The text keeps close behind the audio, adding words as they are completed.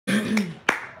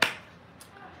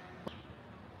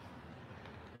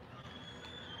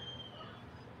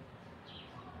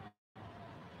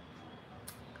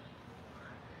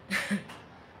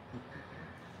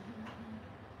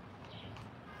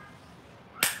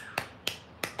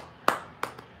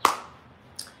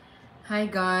Hi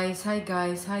guys, hi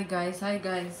guys, hi guys, hi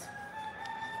guys.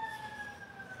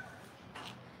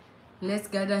 Let's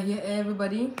gather here,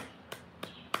 everybody.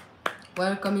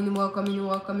 Welcoming, welcoming,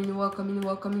 welcoming, welcoming,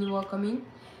 welcoming, welcoming.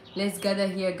 Let's gather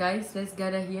here, guys. Let's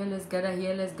gather here, let's gather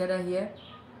here, let's gather here.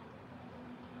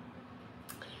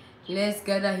 Let's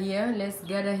gather here, let's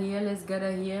gather here, let's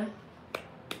gather here.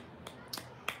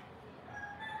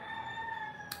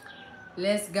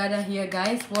 Let's gather here,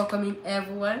 guys. Welcoming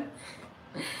everyone.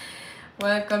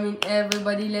 Welcoming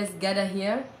everybody. Let's gather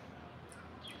here.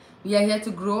 We are here to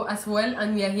grow as well,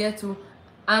 and we are here to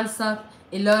answer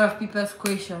a lot of people's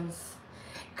questions.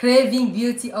 Craving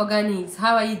Beauty Organics.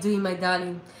 How are you doing, my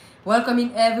darling?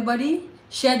 Welcoming everybody.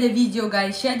 Share the video,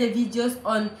 guys. Share the videos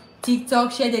on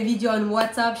TikTok. Share the video on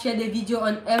WhatsApp. Share the video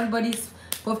on everybody's.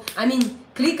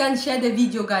 Click and share the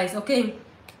video, guys. Okay.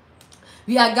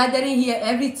 We are gathering here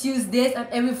every Tuesdays and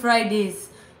every Fridays.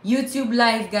 YouTube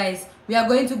live, guys. We are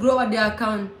going to grow up the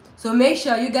account. So make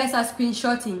sure you guys are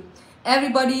screenshotting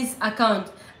everybody's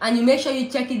account, and you make sure you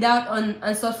check it out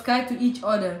and subscribe to each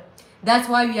other. That's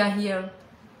why we are here.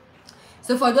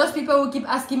 So for those people who keep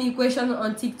asking me questions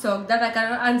on TikTok that I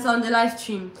cannot answer on the live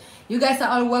stream, you guys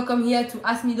are all welcome here to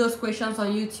ask me those questions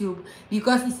on YouTube,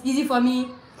 because it's easy for me.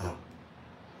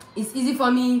 It's easy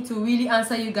for me to really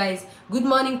answer you guys. Good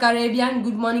morning, Caribbean.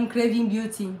 Good morning, Craving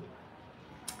Beauty.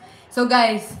 So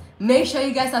guys, make sure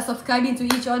you guys are subscribing to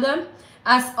each other.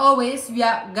 As always, we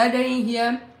are gathering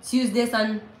here Tuesdays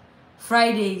and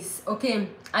Fridays. Okay,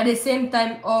 at the same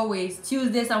time, always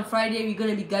Tuesdays and Friday we're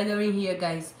gonna be gathering here,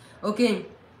 guys. Okay,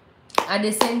 at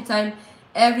the same time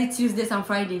every Tuesdays and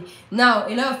Friday. Now,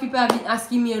 a lot of people have been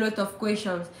asking me a lot of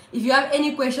questions. If you have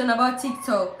any question about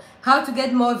TikTok, how to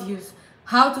get more views,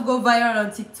 how to go viral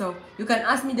on TikTok, you can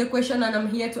ask me the question and I'm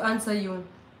here to answer you.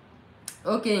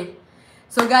 Okay,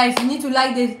 so guys, you need to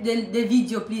like the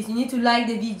video, please. You need to like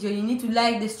the video, you need to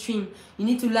like the stream, you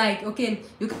need to like. Okay,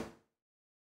 you can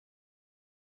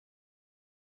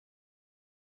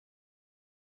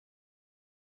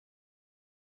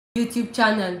YouTube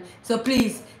channel. So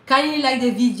please kindly like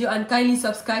the video and kindly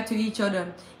subscribe to each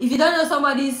other. If you don't know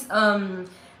somebody's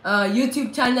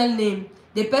YouTube channel name,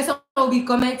 the person will be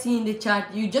commenting in the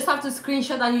chat. You just have to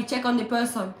screenshot and you check on the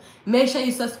person. Make sure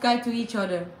you subscribe to each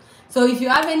other. So if you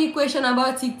have any question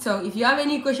about TikTok, if you have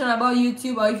any question about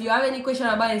YouTube, or if you have any question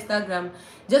about Instagram,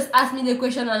 just ask me the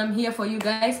question and I'm here for you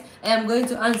guys. I am going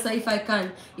to answer if I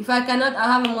can. If I cannot,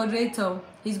 I have a moderator.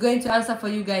 He's going to answer for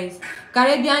you guys.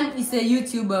 Caribbean is a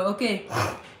YouTuber, okay?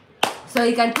 So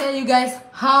he can tell you guys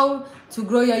how to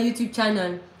grow your YouTube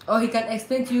channel, or he can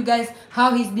explain to you guys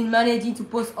how he's been managing to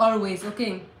post always,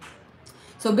 okay?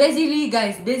 So basically,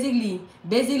 guys, basically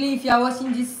if you are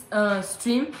watching this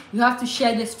stream, you have to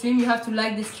share the stream, you have to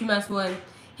like the stream as well.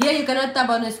 Here you cannot tap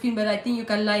on the screen, but I think you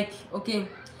can like, okay?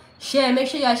 Share, make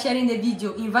sure you are sharing the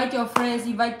video. Invite your friends,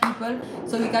 invite people,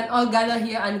 so we can all gather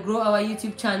here and grow our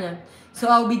YouTube channel. So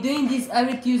I'll be doing this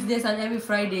every Tuesdays and every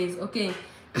Fridays, okay?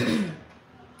 I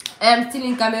am still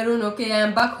in Cameroon, okay? I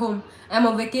am back home. I'm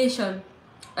on vacation.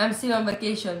 I'm still on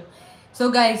vacation. So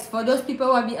guys, for those people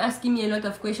who have been asking me a lot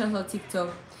of questions on TikTok,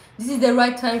 this is the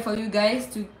right time for you guys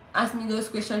to ask me those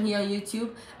questions here on YouTube.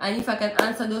 And if I can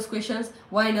answer those questions,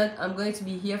 why not? I'm going to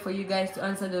be here for you guys to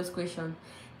answer those questions.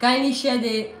 Kindly share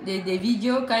the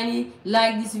video, kindly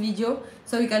like this video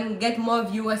so we can get more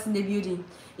viewers in the building.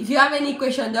 If you have any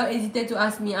question, don't hesitate to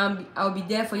ask me. I'll be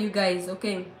there for you guys,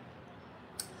 okay?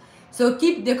 So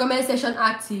keep the comment section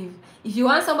active. If you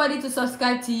want somebody to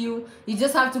subscribe to you, you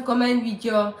just have to comment with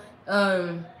your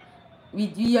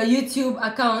YouTube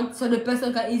account so the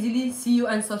person can easily see you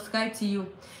and subscribe to you.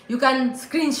 You can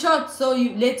screenshot so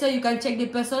later you can check the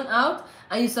person out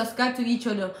and you subscribe to each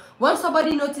other. Once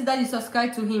somebody notices that you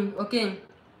subscribe to him, okay,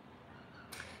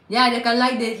 yeah, they can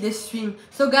like the stream.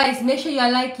 So guys, make sure you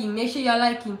are liking, make sure you are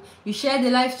liking. You share the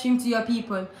live stream to your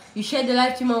people. You share the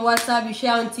live stream on WhatsApp, you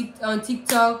share on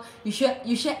TikTok, you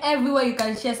share everywhere you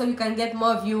can share so we can get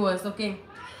more viewers, okay?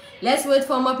 Let's wait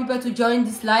for more people to join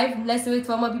this live. Let's wait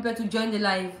for more people to join the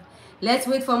live. Let's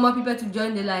wait for more people to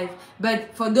join the live.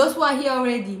 But for those who are here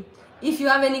already, if you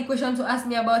have any question to ask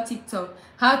me about TikTok,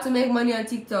 how to make money on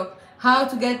TikTok, how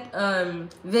to get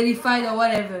verified or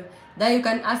whatever, that you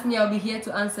can ask me. I'll be here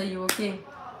to answer you, okay?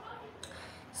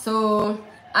 So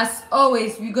as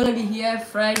always, we're gonna be here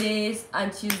Fridays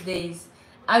and Tuesdays.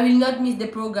 I will not miss the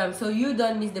program, so you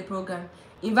don't miss the program.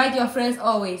 Invite your friends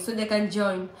always so they can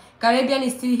join. Caribbean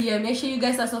is still here. Make sure you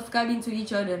guys are subscribing to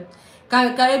each other.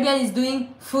 Caribbean is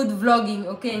doing food vlogging,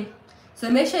 okay? So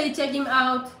make sure you check him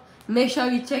out. Make sure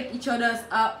you check each other's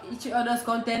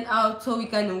content out so we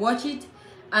can watch it.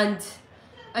 And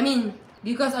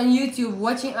because on YouTube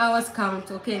watching hours count,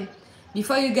 okay?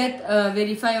 before you get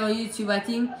verified on YouTube, I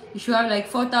think you should have like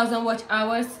 4,000 watch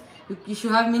hours. You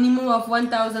should have minimum of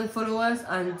 1,000 followers,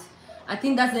 and I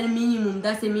think that's the minimum.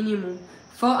 That's the minimum.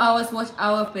 4 hours watch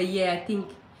hour per year. I think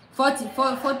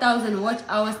 4,000 watch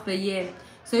hours per year.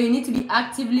 So you need to be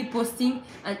actively posting,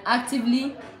 and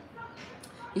actively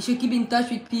you should keep in touch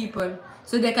with people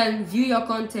so they can view your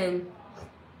content.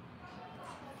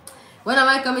 When am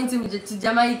I coming to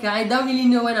Jamaica? I don't really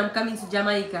know when I'm coming to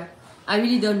Jamaica. I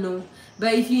really don't know.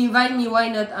 But if you invite me, why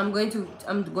not? I'm going to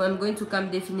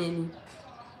come definitely.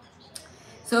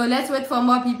 So let's wait for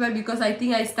more people, because I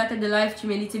think I started the live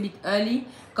stream a little bit early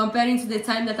comparing to the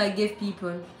time that I gave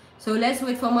people. So let's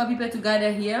wait for more people to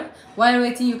gather here. While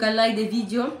waiting, you can like the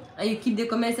video and you keep the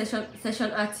comment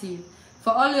session active. For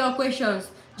all your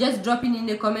questions, just drop it in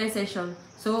the comment section.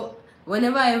 So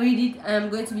whenever I read it, I am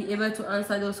going to be able to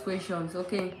answer those questions,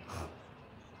 okay?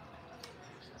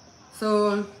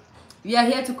 So we are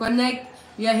here to connect,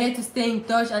 we are here to stay in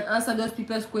touch and answer those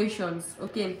people's questions,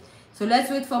 okay? So let's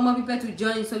wait for more people to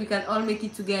join so we can all make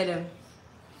it together.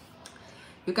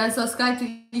 You can subscribe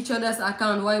to each other's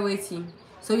account while waiting.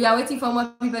 So we are waiting for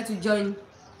more people to join.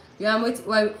 We are waiting.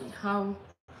 Why?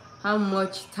 How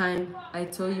much time? I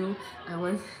told you I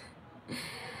want.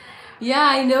 Yeah,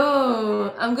 I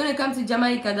know. I'm gonna come to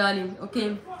Jamaica, darling.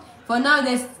 Okay. For now,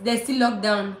 there's still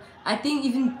lockdown. I think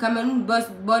even Cameroon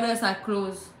borders are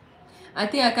closed. I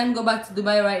think I can't go back to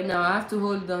Dubai right now. I have to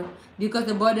hold on because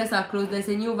the borders are closed. There's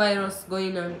a new virus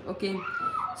going on. Okay.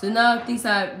 So now things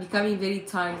are becoming very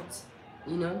tight.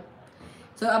 You know.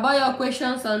 So about your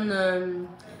questions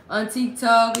on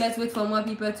TikTok, let's wait for more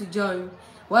people to join.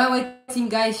 While waiting,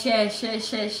 guys, share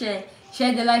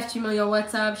the live stream on your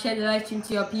WhatsApp, share the live stream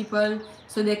to your people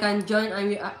so they can join and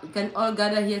we can all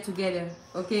gather here together.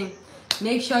 Okay,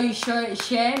 make sure you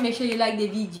share, make sure you like the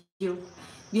video.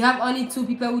 We have only 2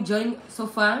 people who joined so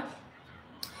far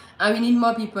and we need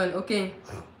more people. Okay,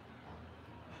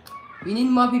 we need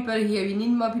more people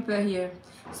here.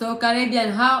 So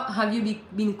Caribbean, how have you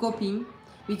been coping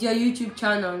with your YouTube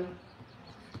channel?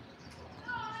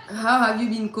 How have you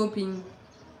been coping?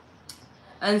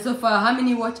 And so far, how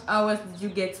many watch hours did you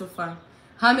get so far?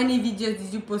 How many videos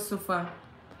did you post so far?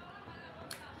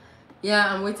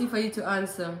 Yeah, I'm waiting for you to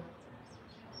answer.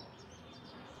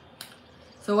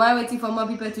 So while waiting for more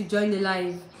people to join the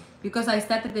live, because I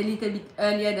started a little bit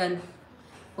earlier than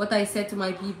what I said to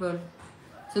my people,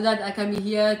 so that I can be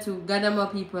here to gather more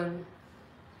people.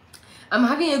 I'm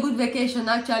having a good vacation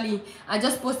actually. I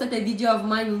just posted a video of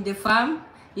mine in the farm,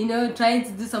 you know, trying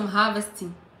to do some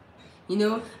harvesting. You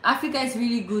know, Africa is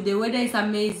really good. The weather is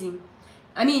amazing.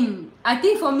 I mean, I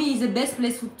think for me it's the best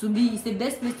place to be. It's the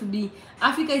best place to be.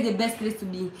 Africa is the best place to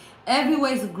be.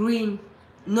 Everywhere is green.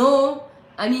 No,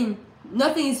 I mean,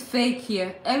 nothing is fake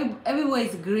here. Everywhere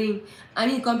is green. I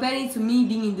mean, comparing to me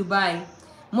being in Dubai,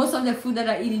 most of the food that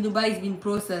I eat in Dubai is being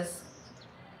processed.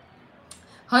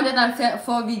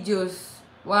 104 videos.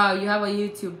 Wow, you have on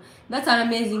YouTube. That's an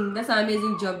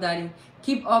amazing job, Daddy.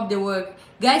 Keep up the work.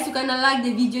 Guys, you can like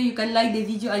the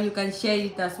video, and you can share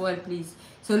it as well, please.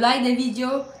 So like the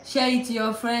video, share it to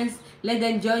your friends, let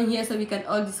them join here so we can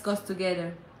all discuss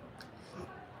together.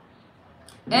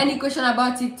 Any question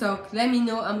about TikTok, let me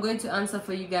know. I'm going to answer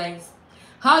for you guys.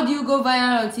 How do you go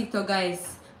viral on TikTok,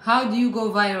 guys? How do you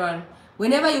go viral?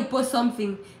 Whenever you post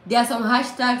something, there are some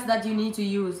hashtags that you need to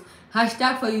use.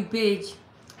 Hashtag for your page,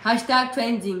 hashtag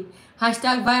trending,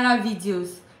 hashtag viral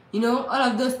videos. You know, all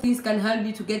of those things can help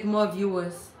you to get more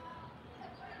viewers.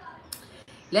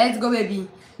 Let's go, baby.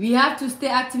 We have to stay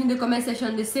active in the comment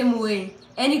section the same way.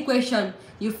 Any question,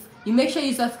 you make sure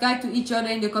you subscribe to each other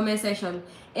in the comment section.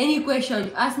 Any question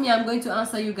you ask me, I'm going to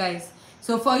answer you guys.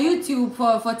 So for YouTube,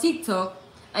 for TikTok,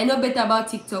 I know better about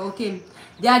TikTok, okay?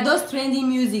 There are those trending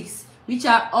musics which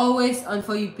are always on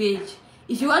For You page.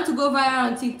 If you want to go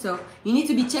viral on TikTok, you need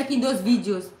to be checking those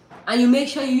videos, and you make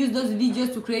sure you use those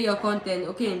videos to create your content,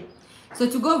 okay? So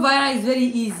to go viral is very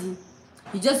easy.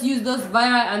 You just use those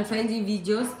viral and trending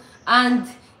videos, and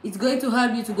it's going to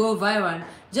help you to go viral.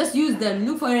 Just use them.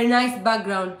 Look for a nice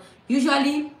background.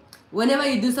 Usually, whenever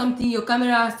you do something, your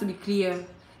camera has to be clear.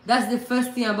 That's the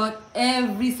first thing about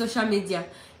every social media.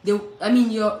 The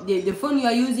phone you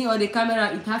are using or the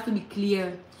camera, it has to be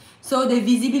clear. So the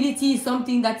visibility is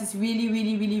something that is really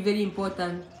very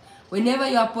important. Whenever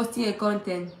you are posting a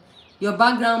content, your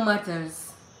background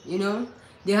matters. You know,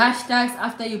 the hashtags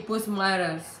after you post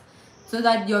matters, so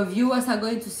that your viewers are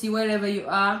going to see wherever you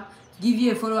are, give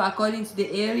you a follow according to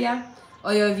the area,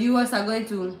 or your viewers are going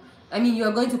to, you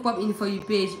are going to pop in For You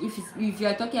page. If you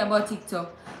are talking about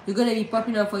TikTok, you're going to be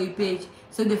popping up For You page.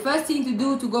 So the first thing to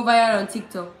do to go viral on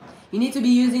TikTok, You need to be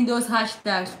using those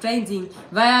hashtags, trending,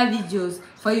 viral videos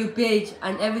for your page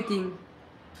and everything.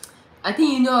 I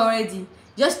think you know already.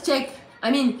 Just check.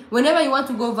 I mean, whenever you want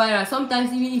to go viral,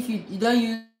 sometimes even if you don't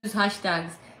use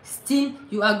hashtags, still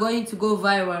you are going to go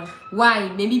viral. Why?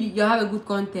 Maybe you have a good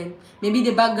content. Maybe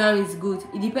the background is good.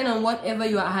 It depends on whatever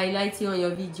you are highlighting on your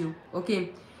video.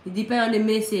 Okay? It depends on the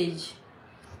message.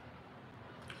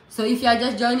 So if you are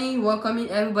just joining, welcoming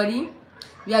everybody.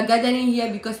 We are gathering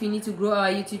here because we need to grow our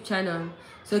YouTube channel.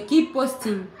 So keep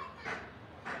posting.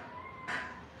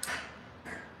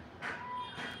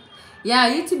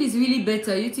 Yeah, YouTube is really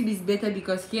better. YouTube is better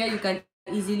because here you can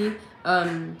easily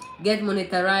get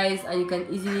monetized and you can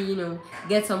easily, you know,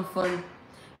 get some fun.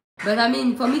 But I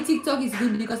mean, for me, TikTok is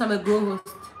good because I'm a grow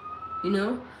host, you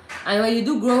know. And when you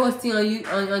do grow hosting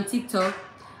on TikTok,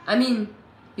 I mean,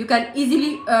 you can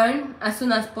easily earn as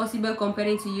soon as possible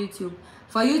comparing to YouTube.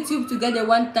 For YouTube to get the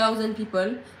 1,000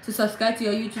 people to subscribe to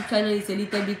your YouTube channel is a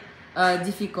little bit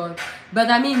difficult.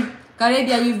 But I mean,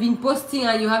 Caribbean, you've been posting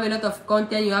and you have a lot of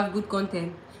content, you have good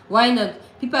content. Why not?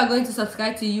 People are going to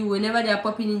subscribe to you whenever they are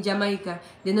popping in Jamaica.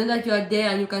 They know that you are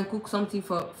there and you can cook something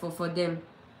for them.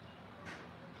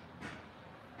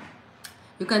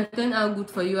 You can turn out good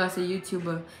for you as a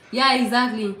YouTuber. Yeah,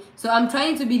 exactly. So I'm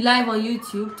trying to be live on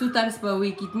YouTube 2 times per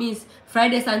week. It means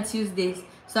Fridays and Tuesdays.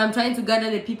 So I'm trying to gather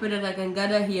the people that I can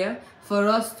gather here for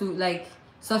us to like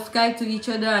subscribe to each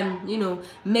other and, you know,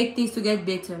 make things to get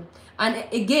better. And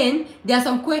again, there are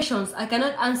some questions I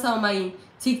cannot answer on my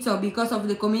TikTok because of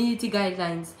the community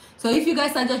guidelines. So if you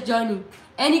guys are just joining,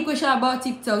 any question about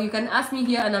TikTok, you can ask me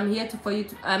here and I'm here for you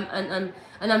to and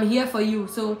I'm here for you,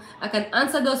 so I can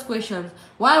answer those questions.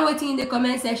 While waiting in the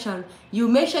comment section, you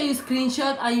make sure you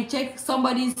screenshot and you check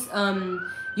somebody's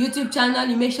YouTube channel.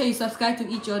 You make sure you subscribe to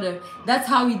each other. That's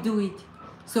how we do it.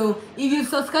 So if you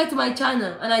subscribe to my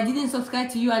channel and I didn't subscribe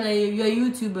to you and you're a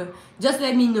YouTuber, just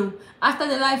let me know. After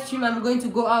the live stream, I'm going to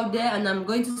go out there and I'm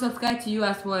going to subscribe to you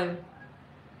as well.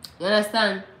 You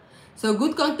understand? So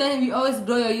good content will always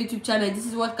grow your YouTube channel. This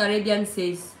is what Caribbean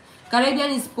says.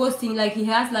 Caribbean is posting like he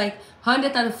has like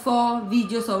 104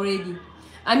 videos already.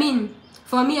 I mean,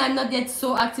 for me, I'm not yet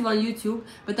so active on YouTube,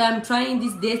 but I'm trying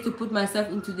these days to put myself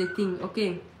into the thing,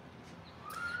 okay?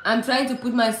 I'm trying to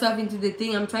put myself into the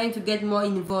thing. I'm trying to get more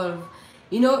involved.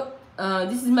 You know,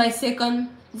 this is my second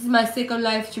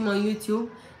live stream on YouTube.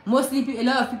 Mostly, a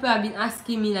lot of people have been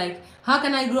asking me like, how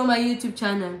can I grow my YouTube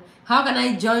channel? How can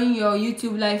I join your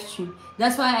YouTube live stream?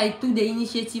 That's why I took the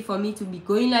initiative for me to be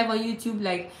going live on YouTube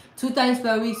like 2 times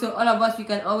per week, so all of us, we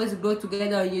can always grow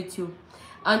together on YouTube.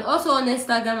 And also on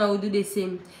Instagram, I will do the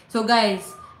same. So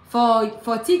guys, for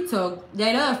TikTok,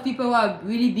 there are a lot of people who are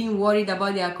really being worried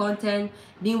about their content,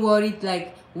 being worried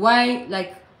like why,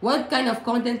 like what kind of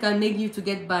content can make you to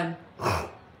get banned.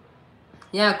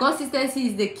 Yeah, consistency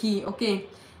is the key. Okay,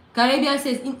 Caribbean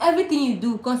says in everything you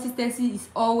do, consistency is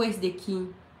always the key.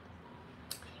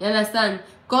 You understand?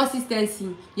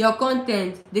 Consistency, your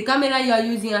content, the camera you are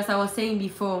using, as I was saying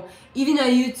before, even on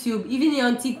YouTube, even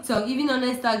on TikTok, even on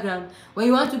Instagram. When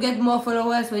you want to get more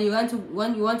followers, when you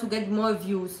want to get more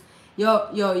views,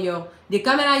 the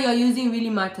camera you are using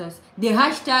really matters. The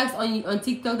hashtags on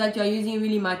TikTok that you are using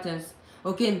really matters.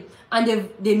 Okay, and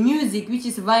the music which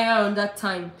is viral on that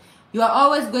time. You are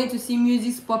always going to see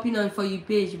music popping on for your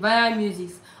page, viral music,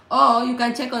 or you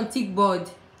can check on TikBoard.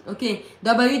 Okay,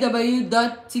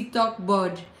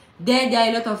 www.tiktokboard. There are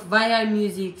a lot of viral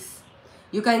musics.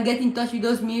 You can get in touch with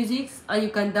those musics and you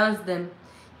can dance them.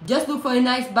 Just look for a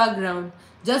nice background.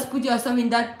 Just put yourself in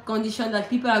that condition that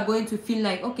people are going to feel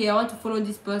like, okay, I want to follow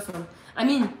this person. I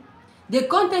mean, the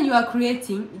content you are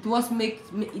creating,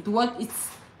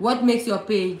 what makes your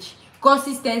page.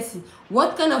 Consistency.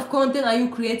 What kind of content are you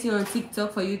creating on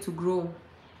TikTok for you to grow?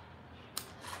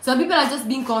 Some people are just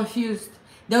being confused.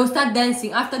 They will start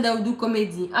dancing, after they will do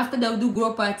comedy, after they will do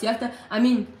grow party, I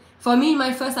mean, for me,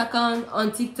 my first account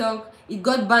on TikTok, it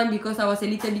got banned because I was a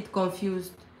little bit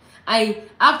confused. I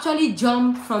actually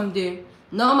jumped from the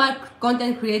normal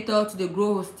content creator to the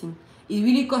grow hosting. It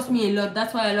really cost me a lot.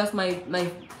 That's why I lost my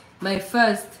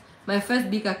first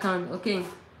big account. Okay,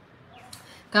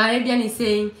 Caribbean is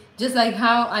saying, just like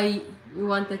how you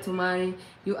wanted to marry,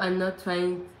 you are not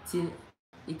trying till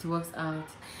it works out.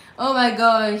 Oh my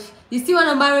gosh, you still want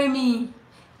to marry me?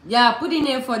 Yeah, put in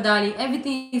there for darling.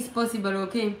 Everything is possible.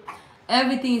 Okay,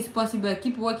 everything is possible.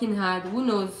 Keep working hard. Who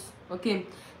knows? Okay,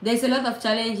 there's a lot of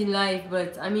challenge in life,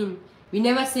 but I mean, we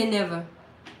never say never.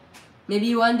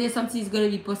 Maybe one day something is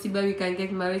going to be possible. We can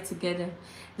get married together.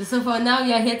 So for now,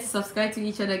 we are here to subscribe to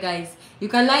each other, guys. You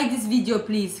can like this video,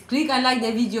 please. Click and like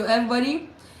the video, everybody.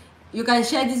 You can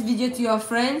share this video to your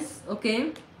friends.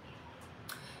 Okay,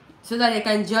 so that they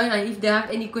can join, and if they have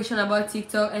any question about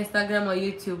TikTok, Instagram, or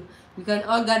YouTube, we can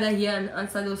all gather here and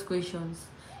answer those questions.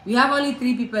 We have only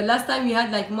 3 people. Last time we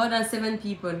had like more than 7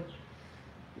 people.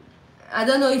 I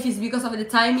don't know if it's because of the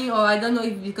timing, or I don't know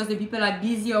if it's because the people are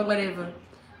busy or whatever.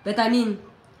 But I mean,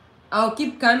 I'll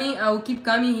keep coming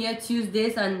here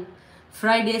Tuesdays and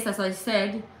Fridays, as I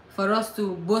said, for us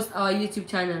to boost our YouTube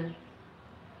channel.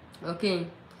 Okay,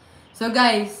 so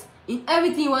guys, in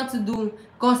everything you want to do,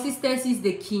 consistency is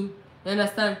the key. You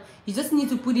understand? You just need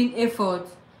to put in effort.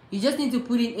 You just need to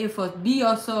put in effort. Be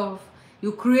yourself.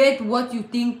 You create what you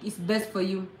think is best for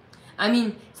you. I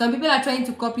mean, some people are trying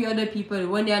to copy other people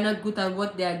when they are not good at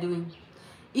what they are doing.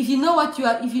 If you know what you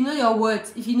are, if you know your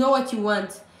words, if you know what you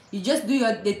want, you just do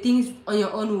the things on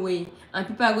your own way, and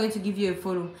people are going to give you a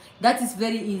follow. That is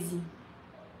very easy.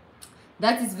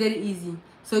 That is very easy.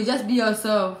 So just be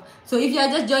yourself. So if you are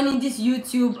just joining this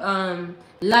YouTube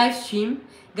live stream,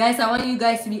 guys, I want you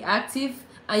guys to be active,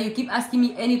 and you keep asking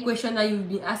me any question that you've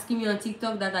been asking me on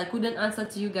TikTok that I couldn't answer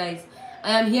to you guys.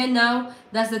 I am here now.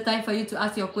 That's the time for you to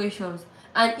ask your questions.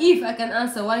 And if I can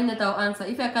answer, why not I'll answer.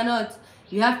 If I cannot,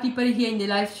 you have people here in the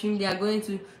live stream. They are going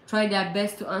to try their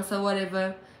best to answer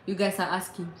whatever you guys are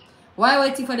asking. While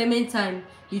waiting for the meantime,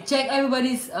 you check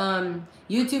everybody's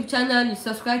YouTube channel. You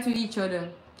subscribe to each other.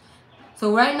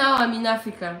 So right now I'm in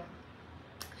Africa,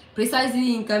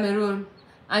 precisely in Cameroon.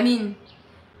 I mean,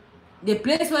 the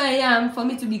place where I am, for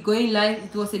me to be going live,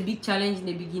 it was a big challenge in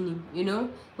the beginning, you know.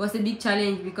 It was a big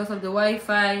challenge because of the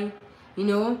Wi-Fi, you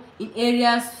know. In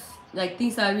areas, like,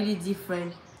 things are really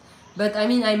different. But I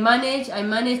mean, I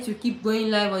managed to keep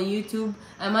going live on YouTube.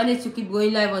 I managed to keep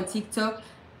going live on TikTok,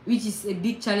 which is a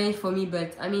big challenge for me,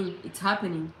 but I mean, it's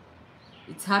happening.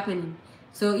 It's happening.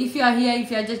 So if you are here, if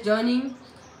you are just joining,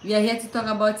 we are here to talk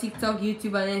about TikTok,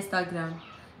 YouTube, and Instagram.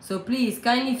 So please,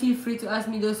 kindly feel free to ask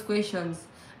me those questions,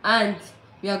 and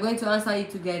we are going to answer it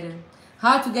together.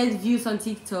 How to get views on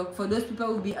TikTok, for those people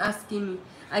who will be asking me.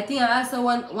 I think I answered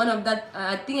one of that.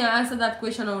 I think I answered that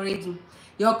question already.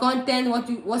 Your content,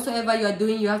 whatsoever you are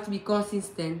doing, you have to be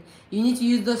consistent. You need to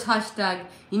use those hashtags.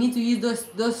 You need to use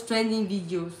those trending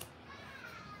videos.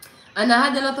 And I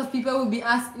had a lot of people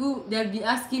who they've been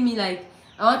asking me, like,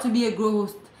 I want to be a grow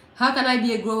host. How can I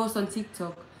be a grow host on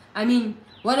TikTok? I mean,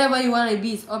 whatever you want to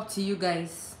be is up to you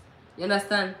guys. You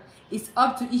understand? It's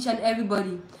up to each and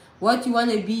everybody. What you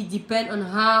want to be depends on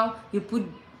how you put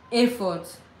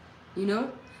effort. You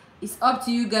know, it's up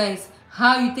to you guys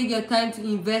how you take your time to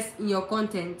invest in your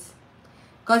content,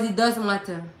 because it does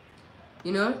matter.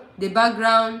 You know, the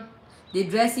background, the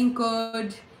dressing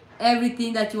code,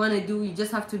 everything that you want to do, you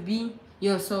just have to be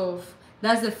yourself.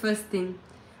 That's the first thing.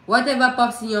 Whatever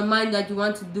pops in your mind that you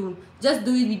want to do, just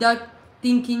do it without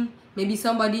thinking maybe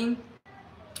somebody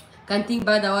can think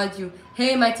bad about you.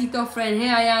 Hey, my TikTok friend. Hey,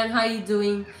 Ayan, how you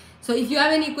doing? So if you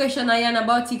have any question, Ayan,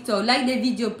 about TikTok, like the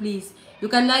video, please. You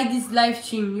can like this live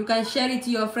stream. You can share it to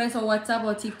your friends on WhatsApp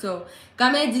or TikTok.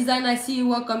 Comment design, I see you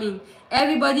welcoming.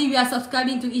 Everybody, we are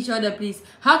subscribing to each other, please.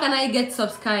 How can I get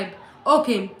subscribed?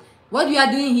 Okay, what we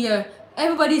are doing here,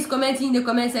 everybody is commenting in the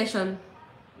comment section.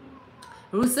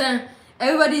 Rusen,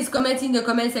 everybody is commenting in the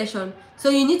comment section. So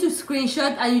you need to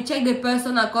screenshot and you check the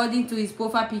person according to his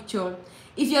profile picture.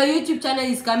 If your YouTube channel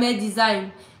is Camel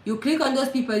Design, you click on those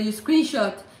people, you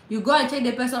screenshot, you go and check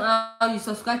the person out, you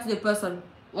subscribe to the person.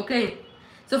 Okay,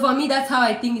 so for me, that's how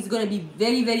I think it's going to be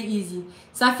very, very easy.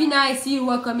 Safina, I see you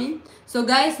welcoming. So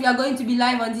guys, we are going to be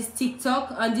live on this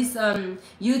TikTok, on this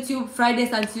YouTube,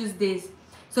 Fridays and Tuesdays.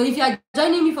 So if you are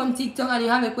joining me from TikTok and you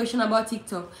have a question about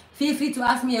TikTok, feel free to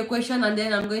ask me a question and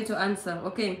then I'm going to answer.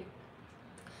 Okay,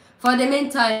 for the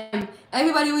meantime,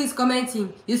 everybody who is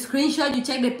commenting, you screenshot, you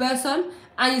check the person,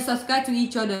 and you subscribe to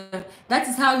each other. That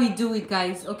is how we do it,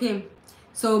 guys. Okay,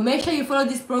 so make sure you follow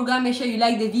this program. Make sure you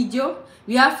like the video.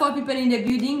 We have 4 people in the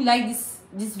building like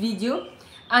this video,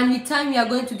 and with time we are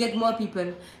going to get more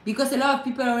people, because a lot of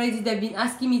people already, they've been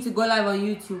asking me to go live on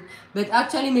YouTube, but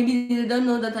actually maybe they don't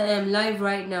know that I am live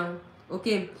right now.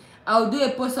 Okay, I'll do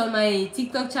a post on my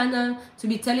TikTok channel to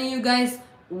be telling you guys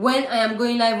when I am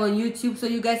going live on YouTube, so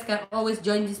you guys can always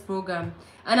join this program.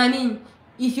 And I mean,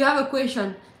 if you have a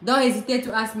question, don't hesitate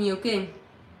to ask me. Okay,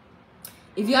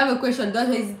 if you have a question,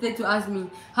 don't hesitate to ask me.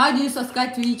 How do you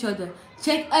subscribe to each other?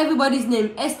 Check everybody's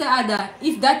name. Esther Ada,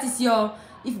 if that is your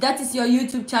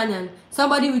YouTube channel,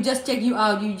 somebody will just check you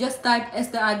out. You just type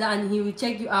Esther Ada and he will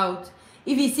check you out.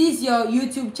 If he sees your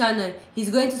YouTube channel,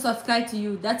 he's going to subscribe to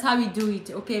you. That's how we do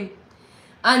it. Okay,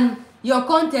 and your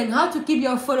content, how to keep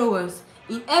your followers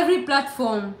in every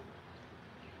platform.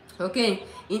 Okay,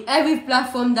 in every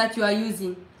platform that you are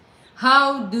using.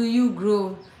 How do you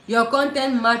grow? Your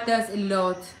content matters a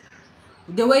lot.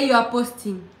 The way you are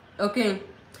posting, Okay.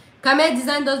 Camel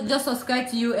Design does just subscribe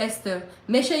to you, Esther.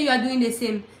 Make sure you are doing the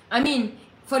same. I mean,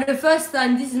 for the first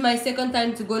time, this is my second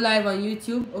time to go live on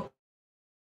YouTube.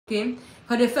 Okay.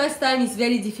 For the first time, it's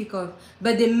very difficult.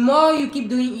 But the more you keep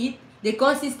doing it, the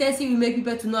consistency will make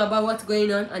people to know about what's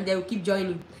going on, and they will keep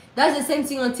joining. That's the same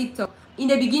thing on TikTok. In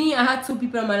the beginning, I had 2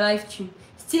 people on my live stream.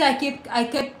 Still, I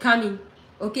kept coming.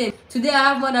 Okay. Today,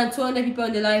 I have more than 200 people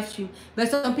on the live stream.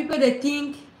 But some people, they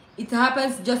think it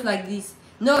happens just like this.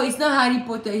 No, it's not Harry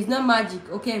Potter. It's not magic.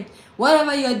 Okay.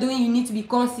 Whatever you are doing, you need to be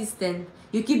consistent.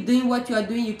 You keep doing what you are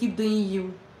doing. You keep doing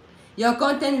you. Your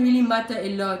content really matter a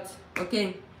lot.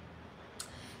 Okay.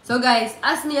 So guys,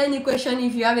 ask me any question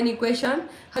if you have any question.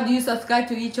 How do you subscribe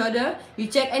to each other? You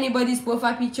check anybody's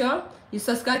profile picture, you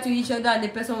subscribe to each other, and the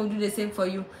person will do the same for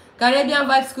you. Caribbean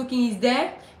Vibes Cooking is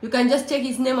there. You can just check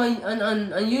his name on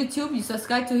YouTube. You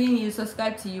subscribe to him, he will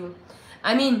subscribe to you.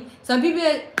 I mean, some people,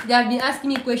 they have been asking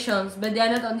me questions, but they are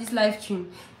not on this live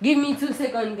stream. Give me 2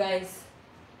 seconds, guys.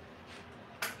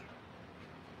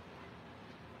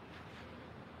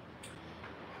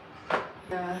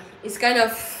 It's kind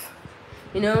of,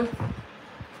 you know,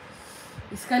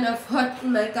 it's kind of hot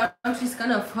in my country. It's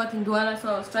kind of hot in Douala,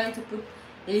 so I was trying to put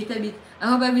a little bit. I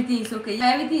hope everything is okay.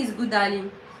 Yeah, everything is good,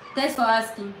 darling. Thanks for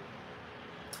asking.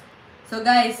 So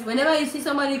guys, whenever you see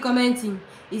somebody commenting,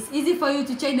 it's easy for you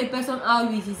to check the person out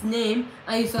with his name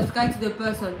and you subscribe to the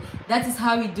person. That is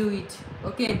how we do it.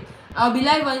 Okay, I'll be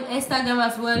live on Instagram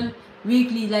as well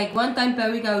weekly. Like 1 time per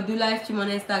week I will do live stream on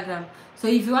Instagram. So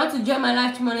if you want to join my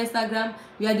live stream on Instagram,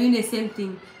 we are doing the same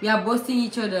thing. We are boosting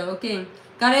each other. Okay,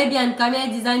 Caribbean Camel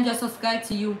Design just subscribe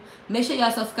to you. Make sure you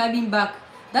are subscribing back.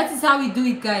 That is how we do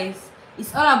it, guys.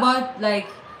 It's all about like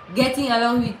getting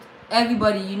along with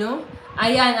everybody, you know.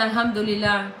 Ayan,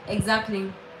 alhamdulillah.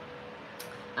 Exactly.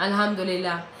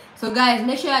 Alhamdulillah. So guys,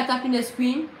 make sure you are tapping the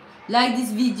screen, like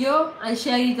this video, and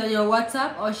share it on your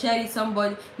WhatsApp or share it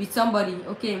with somebody.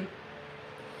 Okay.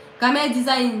 Camel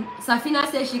Design, Safina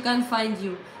says she can't find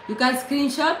you. You can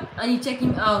screenshot and you check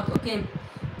him out. Okay.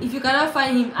 If you cannot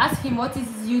find him, ask him what is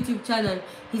his YouTube channel.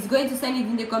 He's going to send it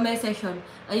in the comment section,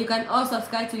 and you can all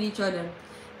subscribe to each other.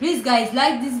 Please guys,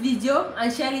 like this video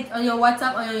and share it on your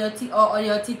WhatsApp or on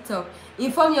your TikTok.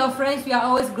 Inform your friends. We are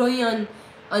always growing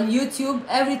on YouTube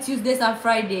every Tuesdays and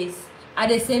Fridays at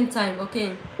the same time.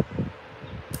 Okay.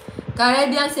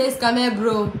 Caribbean says, Camel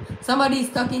bro, somebody is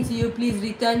talking to you. Please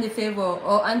return the favor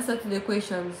or answer to the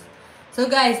questions. So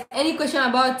guys, any question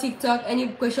about TikTok, any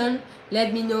question,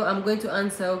 let me know. I'm going to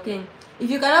answer. Okay. If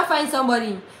you cannot find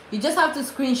somebody, you just have to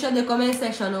screenshot the comment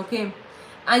section. Okay.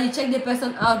 And you check the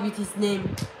person out with his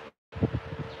name.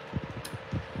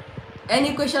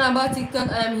 Any question about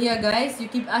TikTok, I am here, guys. You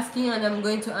keep asking and I'm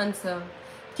going to answer.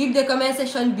 Keep the comment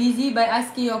section busy by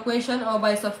asking your question or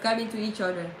by subscribing to each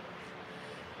other.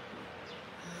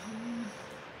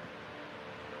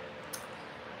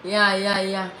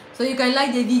 Yeah. So you can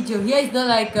like the video. Here is not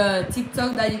like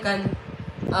TikTok that you can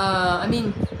I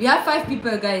mean, we have 5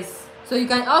 people, guys. So you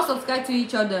can all subscribe to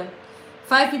each other.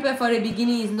 5 people for the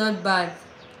beginning is not bad.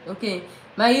 Okay,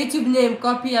 my YouTube name,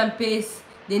 copy and paste.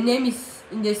 The name is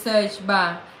in the search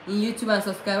bar in YouTube and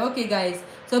subscribe. Okay guys,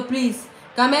 so please,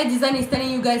 Camel Design is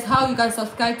telling you guys how you can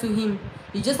subscribe to him.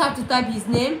 You just have to type his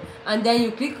name and then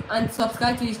you click and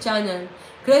subscribe to his channel.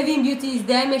 Craving Beauty is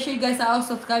there. Make sure you guys are all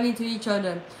subscribing to each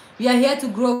other. We are here to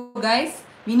grow, guys.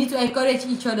 We need to encourage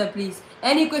each other, please.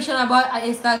 Any question about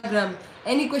Instagram,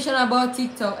 any question about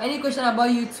TikTok, any question about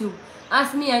YouTube,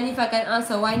 ask me, and if I can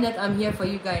answer, why not? I'm here for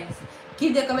you guys.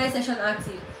 Keep the comment section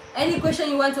active. Any question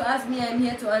you want to ask me, I'm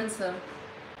here to answer.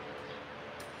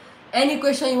 Any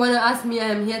question you want to ask me, I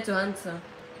am here to answer.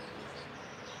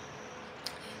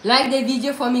 Like the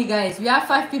video for me, guys. We have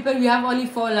 5 people, we have only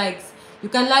 4 likes. You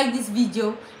can like this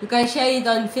video, you can share it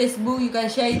on Facebook, you can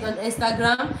share it on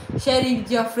Instagram, share it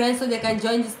with your friends so they can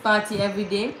join this party every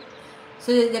day.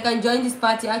 So that they can join this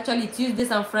party actually Tuesdays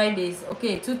and Fridays.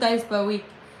 Okay, 2 times per week,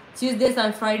 Tuesdays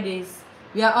and Fridays.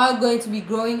 We are all going to be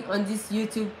growing on this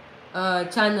YouTube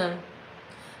channel.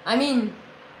 I mean,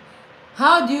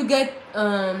 how do you get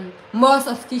more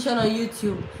subscription on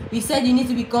YouTube? We said you need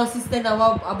to be consistent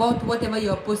about whatever you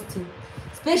are posting,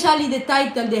 especially the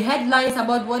title, the headlines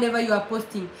about whatever you are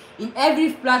posting in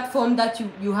every platform that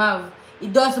you have.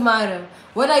 It does matter.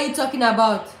 What are you talking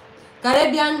about?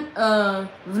 Caribbean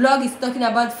vlog is talking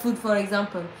about food, for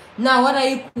example. Now, what are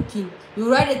you cooking?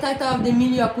 You write the title of the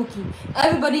meal you are cooking.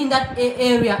 Everybody in that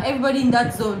area, everybody in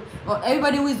that zone, or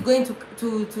everybody who is going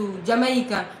to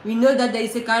Jamaica, we know that there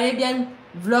is a Caribbean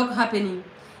vlog happening.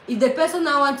 If the person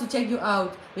now wants to check you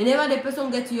out, whenever the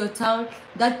person gets to your town,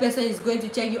 that person is going to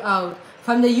check you out.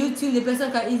 From the YouTube, the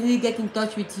person can easily get in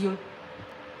touch with you.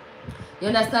 You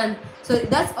understand? So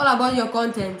that's all about your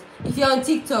content. If you're on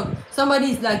TikTok,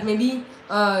 somebody is like maybe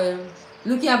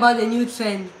looking about the new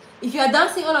trend. If you are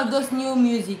dancing all of those new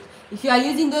music, if you are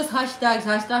using those hashtags,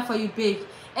 hashtag for you page,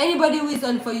 anybody who is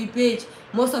on for you page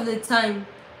most of the time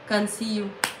can see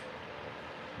you.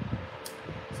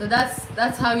 So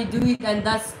that's how we do it, and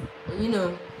that's, you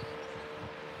know,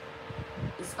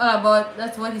 it's all about,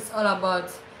 that's what it's all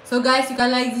about. So guys, you can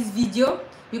like this video,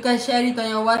 you can share it on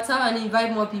your WhatsApp and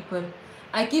invite more people.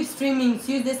 I keep streaming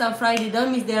Tuesdays and Friday.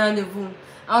 Don't miss the rendezvous.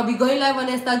 I'll be going live on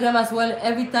Instagram as well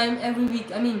every time, every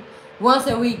week. I mean, once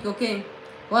a week, okay?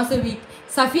 Once a week.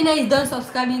 Safina is done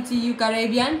subscribing to you,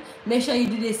 Caribbean. Make sure you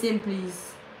do the same,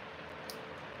 please.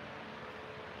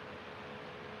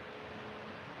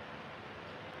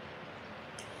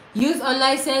 Use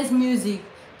unlicensed music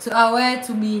to aware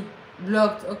to be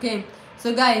blocked. Okay,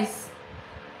 so guys,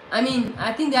 I mean,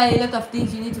 I think there are a lot of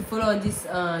things you need to follow on this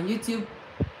YouTube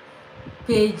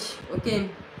page. Okay,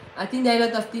 I think there are a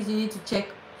lot of things you need to check,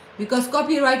 because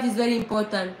copyright is very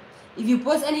important. If you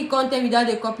post any content without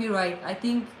a copyright, I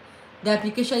think the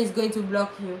application is going to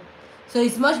block you. So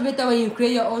it's much better when you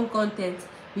create your own content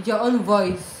with your own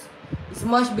voice. It's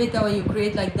much better when you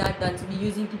create like that than to be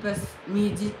using people's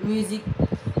music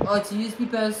or to use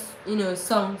people's, you know,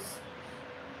 songs,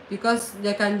 because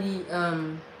they can be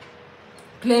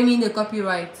claiming the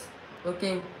copyright.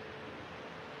 Okay,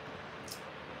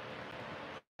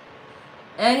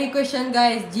 any question,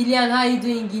 guys? Gillian, how are you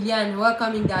doing? Gillian,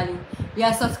 welcome, darling. We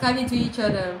are subscribing to each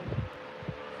other.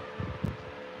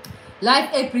 Live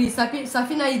April,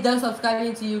 Safina is done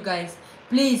subscribing to you guys.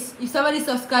 Please, if somebody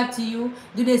subscribe to you,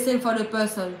 do the same for the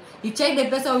person. You check the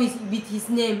person with his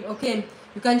name. Okay,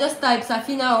 you can just type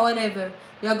Safina or whatever.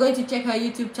 You are going to check her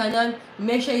YouTube channel.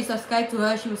 Make sure you subscribe to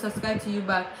her. She will subscribe to you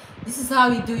back. This is how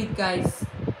we do it, guys.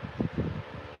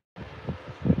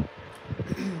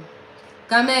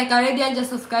 Caribbean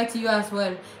just subscribe to you as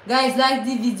well. Guys, like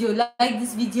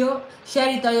this video, share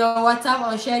it on your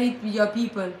WhatsApp or share it with your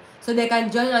people so they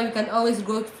can join and we can always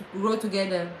grow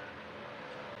together.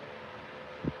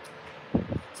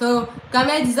 So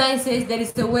Camel Design says there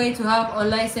is a way to have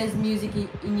unlicensed music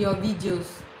in your videos.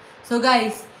 So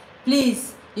guys,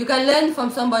 please, you can learn from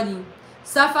somebody.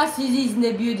 Safa Suzy is in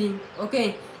the building.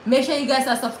 Okay, make sure you guys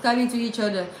are subscribing to each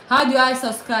other. How do I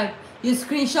subscribe? You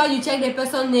screenshot, you check the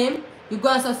person's name, you go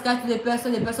and subscribe to the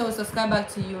person will subscribe back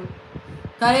to you.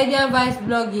 Caribbean Vice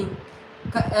Blogging.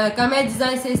 Camel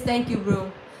Design says thank you,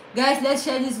 bro. Guys, let's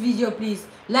share this video, please.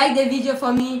 Like the video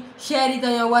for me, share it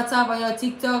on your WhatsApp, on your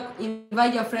TikTok,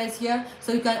 invite your friends here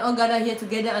so we can all gather here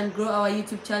together and grow our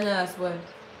YouTube channel as well.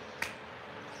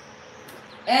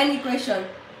 Any question?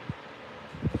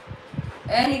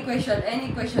 Any question?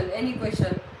 Any question? Any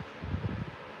question?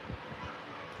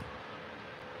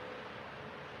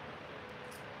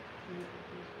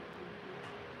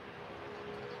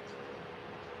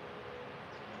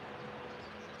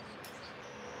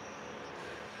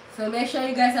 So make sure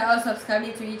you guys are all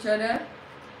subscribing to each other.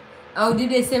 I will do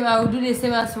the same. I will do the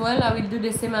same as well. I will do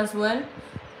the same as well.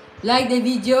 Like the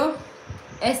video.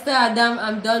 Esther Adam,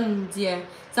 I'm done here.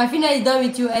 Safina is done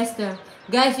with you, Esther.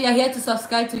 Guys, we are here to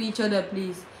subscribe to each other,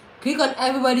 please. Click on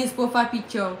everybody's profile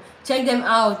picture. Check them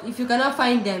out. If you cannot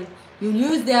find them, you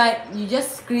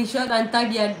just screenshot and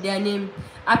type their name.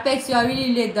 Apex, you are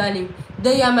really late, darling.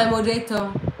 Though you are my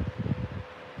moderator.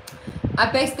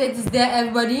 Apex State is there,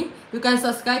 everybody. You can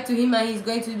subscribe to him and he's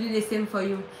going to do the same for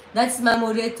you. That's my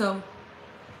moderator.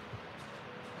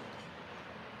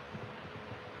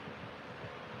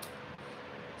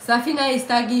 Safina is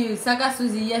tagging you. Saka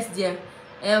Suzy, yes dear.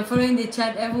 I am following the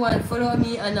chat. Everyone follow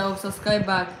me and I will subscribe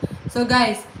back. So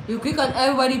guys, you click on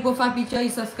everybody profile picture, you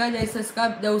subscribe,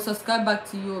 they will subscribe back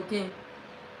to you, okay?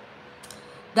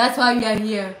 That's why we are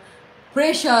here.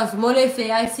 Precious, Molefe,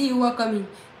 I see you welcoming.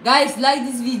 Guys, like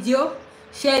this video,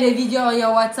 share the video on your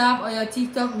WhatsApp, on your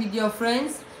TikTok with your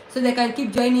friends so they can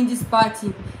keep joining this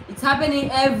party. It's happening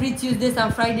every Tuesdays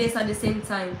and Fridays at the same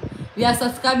time. We are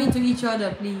subscribing to each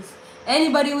other, please.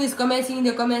 Anybody who is commenting in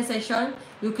the comment section,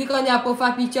 you click on their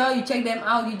profile picture, you check them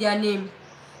out with their name.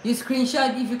 You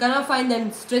screenshot. If you cannot find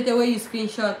them straight away, you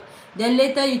screenshot. Then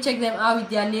later you check them out with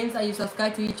their names and you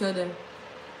subscribe to each other.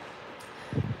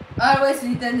 Always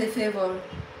return the favor.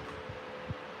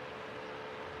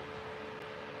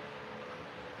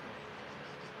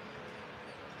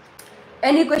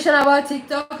 Any question about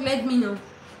TikTok, let me know.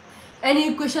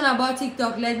 Any question about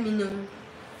TikTok, let me know.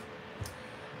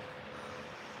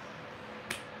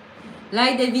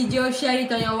 Like the video, share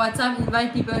it on your WhatsApp,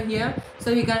 invite people here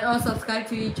so we can all subscribe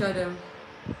to each other.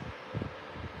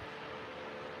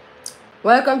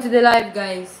 Welcome to the live,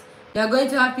 guys. You are going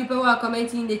to have people who are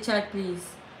commenting in the chat, please.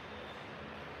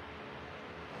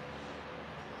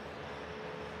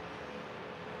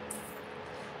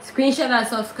 screenshot and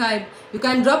subscribe. You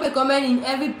can drop a comment in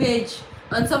every page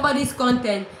on somebody's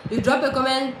content. You drop a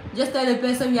comment, just tell the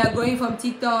person we are growing from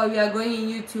TikTok or we are growing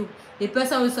in YouTube. The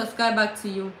person will subscribe back to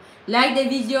you. Like the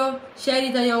video, share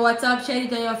it on your WhatsApp, share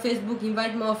it on your Facebook,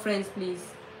 invite more friends, please.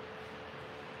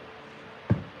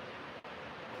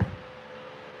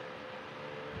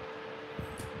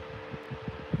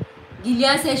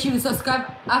 Gillian says she will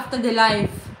subscribe after the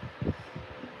live.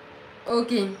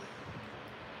 Okay.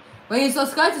 When you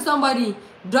subscribe to somebody,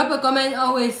 drop a comment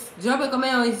always. Drop a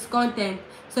comment on his content.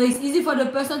 So it's easy for the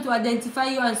person to identify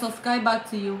you and subscribe back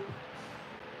to you.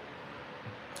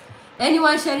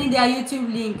 Anyone sharing their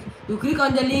YouTube link, you click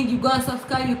on the link, you go and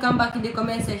subscribe, you come back in the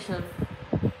comment section.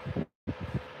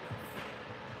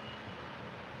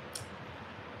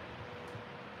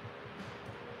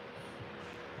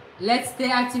 Let's stay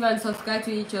active and subscribe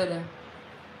to each other.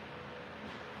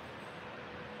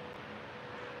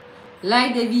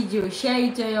 Like the video, share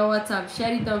it on your WhatsApp,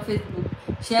 share it on Facebook,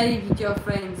 share it with your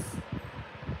friends.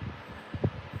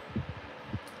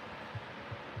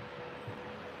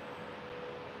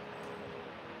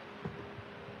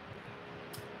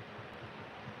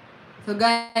 So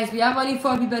guys, we have only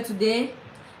 4 people today,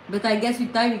 but I guess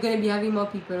with time we're going to be having more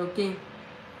people, okay?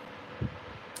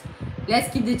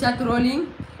 Let's keep the chat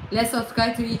rolling, let's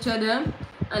subscribe to each other,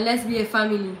 and let's be a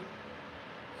family.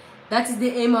 That is the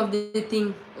aim of the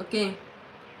thing, okay?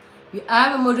 We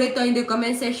have a moderator in the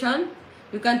comment section.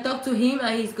 You can talk to him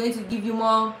and he's going to give you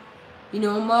more,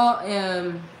 more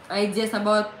ideas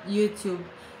about YouTube.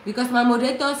 Because my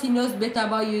moderators, he knows better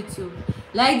about YouTube.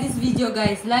 Like this video,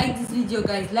 guys. Like this video,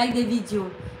 guys. Like the video.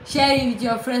 Share it with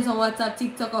your friends on WhatsApp,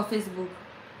 TikTok, or Facebook.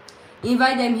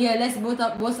 Invite them here. Let's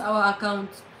both our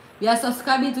accounts. We are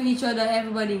subscribing to each other,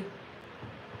 everybody.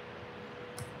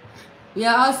 We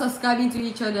are all subscribing to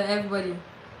each other, everybody.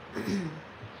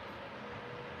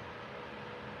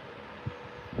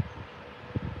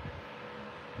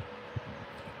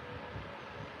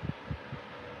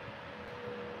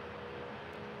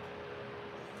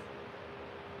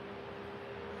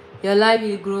 Your live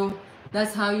will grow.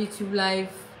 That's how YouTube live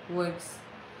works.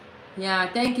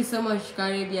 Yeah, thank you so much,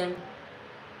 Caribbean.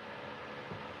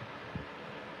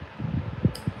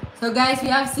 So guys, we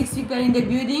have 6 people in the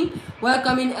building.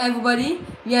 Welcoming everybody.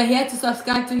 We are here to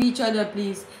subscribe to each other,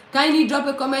 please. Kindly drop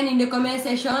a comment in the comment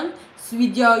section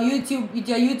with your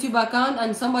YouTube account,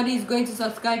 and somebody is going to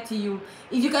subscribe to you.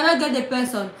 If you cannot get the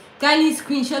person, kindly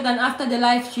screenshot, and after the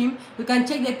live stream, you can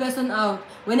check the person out.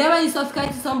 Whenever you subscribe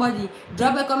to somebody,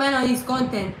 drop a comment on his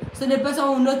content, so the person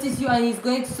will notice you and he's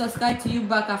going to subscribe to you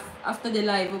back after the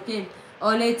live, okay?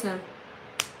 Or later.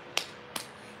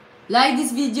 Like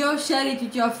this video, share it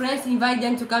with your friends, invite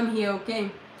them to come here,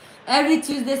 okay? Every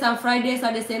Tuesdays and Fridays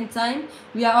at the same time,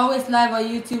 we are always live on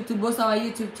YouTube to boost our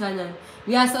YouTube channel.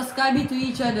 We are subscribing to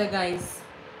each other, guys.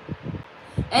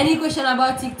 Any question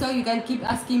about TikTok, you can keep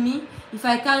asking me. If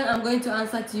I can, I'm going to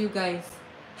answer to you guys.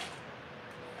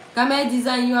 Camera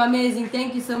design, you are amazing.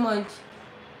 Thank you so much.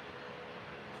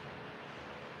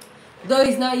 Though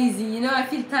it's not easy, I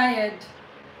feel tired.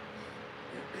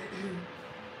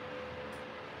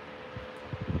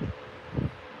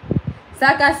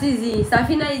 Saka Sizi,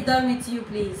 Safina is done with you,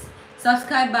 please.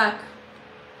 Subscribe back.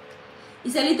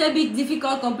 It's a little bit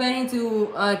difficult comparing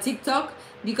to TikTok,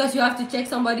 because you have to check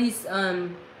somebody's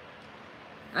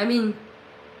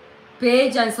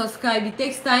page and subscribe. It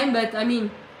takes time, but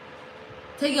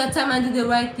take your time and do the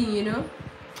right thing,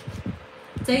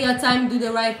 Take your time, do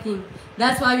the right thing.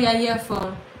 That's what we are here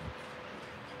for.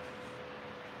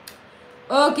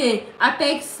 Okay,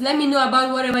 Apex, let me know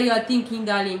about whatever you are thinking,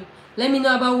 darling. Let me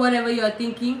know about whatever you are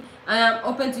thinking. I am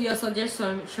open to your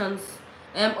suggestions.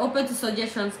 I am open to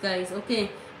suggestions, guys,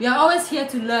 okay? We are always here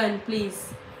to learn,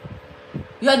 please.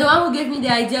 You are the one who gave me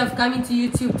the idea of coming to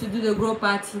YouTube to do the Grow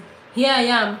Party. Here I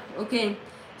am, okay?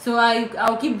 So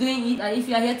I'll keep doing it, and if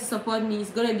you are here to support me,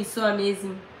 it's going to be so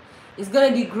amazing. It's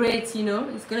going to be great,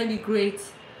 It's going to be great.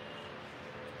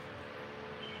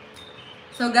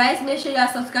 So guys, make sure you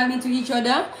are subscribing to each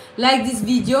other. Like this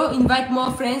video, invite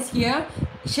more friends here.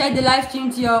 Share the live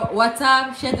stream to your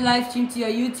WhatsApp, share the live stream to your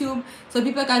YouTube, so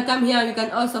people can come here and we can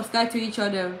all subscribe to each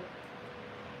other.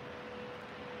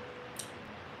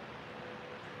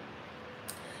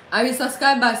 I will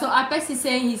subscribe back. So Apex is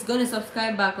saying he's going to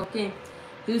subscribe back, okay?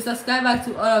 He will subscribe back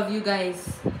to all of you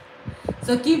guys.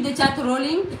 So keep the chat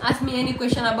rolling. Ask me any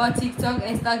question about TikTok,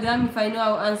 Instagram. If I know,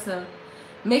 I'll answer.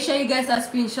 Make sure you guys are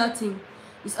screenshotting.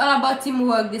 It's all about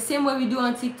teamwork. The same way we do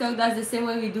on TikTok, that's the same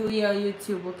way we do here on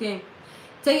YouTube, okay?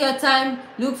 Take your time,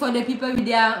 look for the people with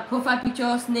their profile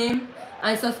pictures, name,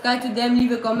 and subscribe to them.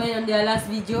 Leave a comment on their last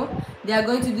video. They are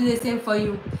going to do the same for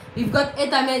you. We've got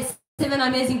 8 7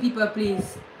 amazing people,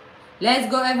 please. Let's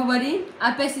go, everybody.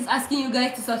 Apex is asking you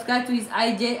guys to subscribe to his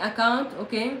IJ account,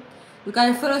 okay? You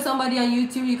can follow somebody on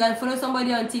YouTube. You can follow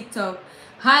somebody on TikTok.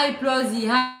 Hi, Plosy.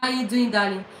 How are you doing,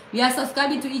 darling? We are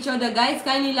subscribing to each other, guys.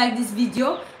 Kindly like this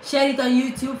video. Share it on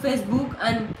YouTube, Facebook,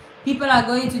 and people are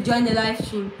going to join the live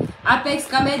stream. Apex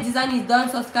Camel Design is done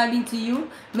subscribing to you.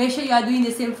 Make sure you are doing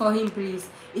the same for him, please.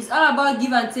 It's all about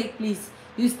give and take, please.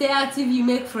 You stay active, you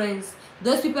make friends.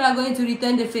 Those people are going to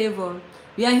return the favor.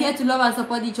 We are here to love and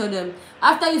support each other.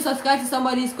 After you subscribe to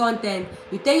somebody's content,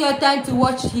 you take your time to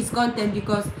watch his content,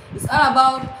 because it's all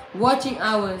about watching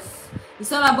hours.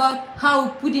 It's all about how we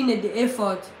put in the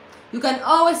effort. You can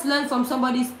always learn from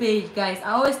somebody's page, guys.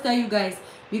 I always tell you guys,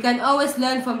 we can always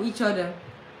learn from each other.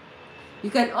 You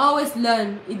can always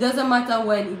learn. It doesn't matter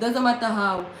when, it doesn't matter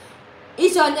how.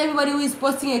 Each and everybody who is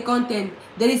posting a content,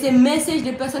 there is a message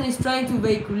the person is trying to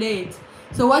vehiculate.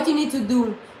 So what you need to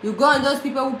do, you go on those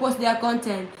people who post their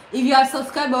content. If you have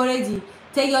subscribed already,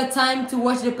 take your time to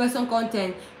watch the person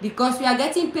content, because we are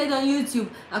getting paid on YouTube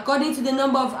according to the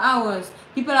number of hours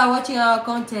people are watching our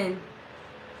content.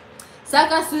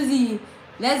 Saka Susie,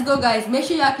 let's go, guys. Make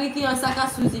sure you are clicking on Saka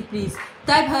Susie, please.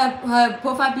 Type her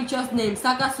profile picture's name,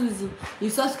 Saka Susie. You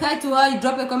subscribe to her, you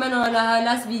drop a comment on her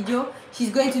last video, she's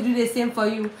going to do the same for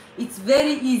you. It's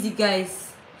very easy,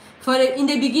 guys. In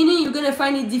the beginning, you're going to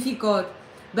find it difficult,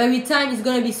 but with time, it's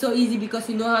going to be so easy because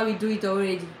you know how we do it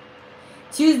already.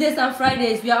 Tuesdays and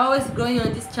Fridays, we are always growing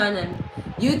on this channel.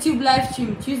 YouTube live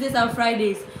stream, Tuesdays and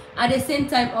Fridays. At the same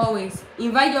time, always.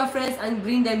 Invite your friends and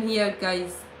bring them here,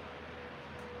 guys.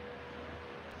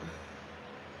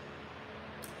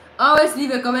 Always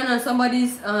leave a comment on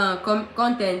somebody's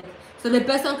content, so the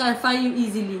person can find you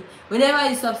easily. Whenever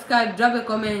you subscribe, drop a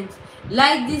comment.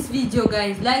 Like this video,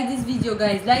 guys. Like this video,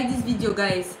 guys. Like this video,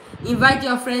 guys. Invite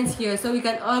your friends here so we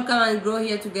can all come and grow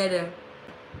here together.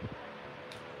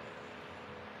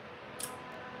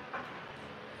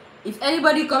 If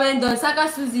anybody comment on Saka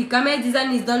Susie, Camel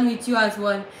Design is done with you as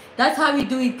well. That's how we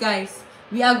do it, guys.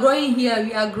 We are growing here,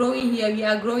 we are growing here, we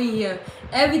are growing here.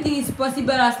 Everything is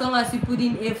possible as long as you put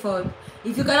in effort.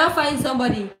 If you cannot find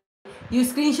somebody, you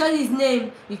screenshot his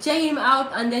name, you check him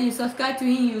out, and then you subscribe to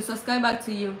him, you subscribe back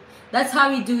to you. That's how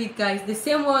we do it, guys. The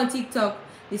same way on TikTok.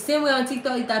 The same way on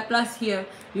TikTok it applies here.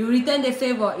 You return the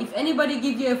favor. If anybody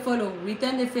gives you a follow,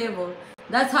 return the favor.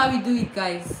 That's how we do it,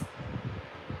 guys.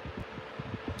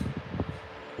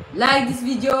 Like this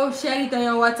video, share it on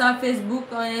your WhatsApp, Facebook,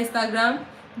 or Instagram.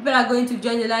 People are going to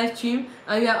join the live stream,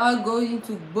 and we are all going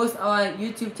to boost our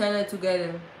YouTube channel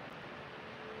together.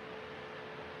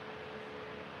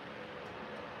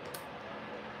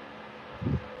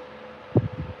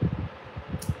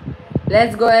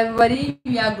 Let's go, everybody.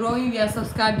 We are growing, we are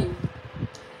subscribing.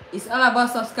 It's all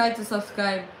about subscribe to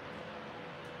subscribe.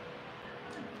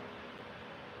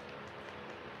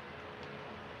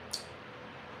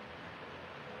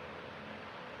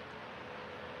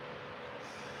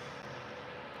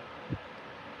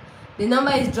 The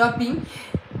number is dropping.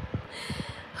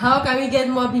 How can we get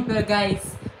more people,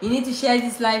 guys? You need to share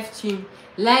this live stream.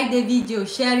 Like the video,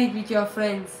 share it with your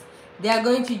friends. They are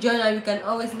going to join, and we can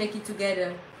always make it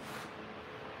together.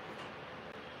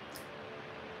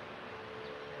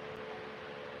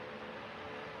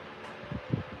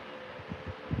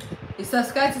 You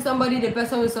subscribe to somebody, the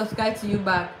person will subscribe to you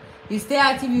back. You stay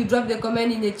active, you drop the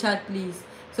comment in the chat, please,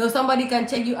 so somebody can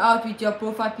check you out with your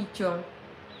profile picture.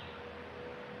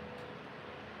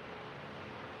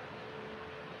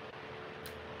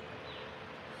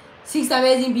 Six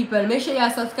amazing people. Make sure you are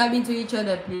subscribing to each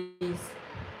other, please.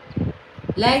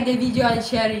 Like the video and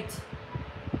share it.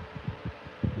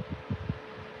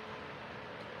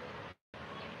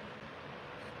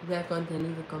 Their content,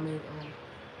 leave a comment on,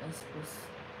 I suppose.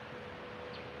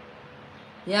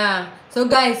 Yeah, so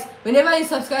guys, whenever you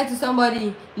subscribe to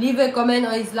somebody, leave a comment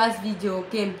on his last video,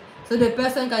 okay, so the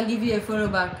person can give you a follow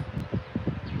back.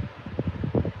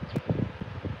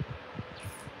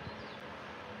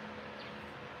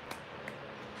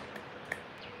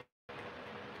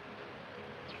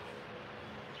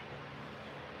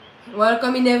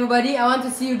 Welcome in, everybody. I want to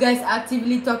see you guys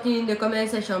actively talking in the comment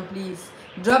section, please.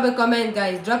 Drop a comment,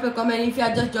 guys. Drop a comment if you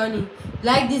are just joining.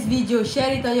 Like this video,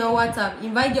 share it on your WhatsApp,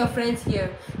 invite your friends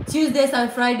here. Tuesdays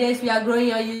and Fridays, we are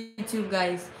growing on YouTube,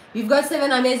 guys. We've got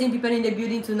 7 amazing people in the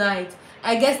building tonight.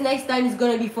 I guess next time it's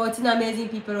going to be 14 amazing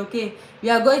people, okay? We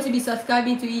are going to be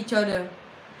subscribing to each other.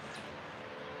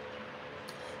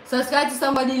 Subscribe to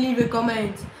somebody, leave a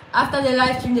comment. After the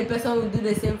live stream, the person will do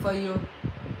the same for you.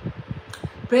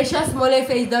 Precious Molefe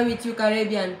is done with you,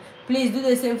 Caribbean. Please do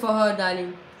the same for her,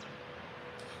 darling.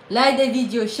 Like the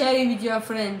video, share it with your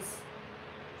friends.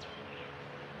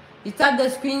 You tap the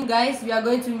screen, guys.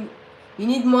 You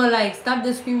need more likes. Tap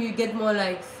the screen, you get more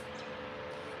likes.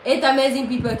 8 amazing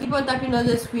people. Keep on tapping on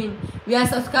the screen. We are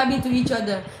subscribing to each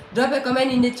other. Drop a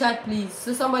comment in the chat, please,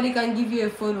 so somebody can give you a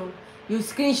follow. You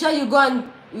screenshot, you go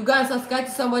and subscribe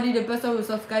to somebody, the person will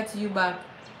subscribe to you back.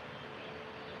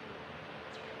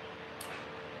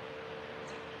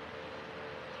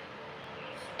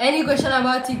 Any question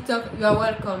about TikTok, you are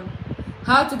welcome.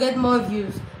 How to get more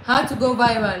views, how to go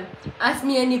viral. Ask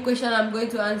me any question, I'm going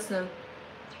to answer.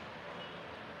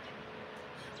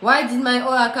 Why did my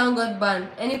old account got banned?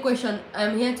 Any question,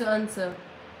 I'm here to answer.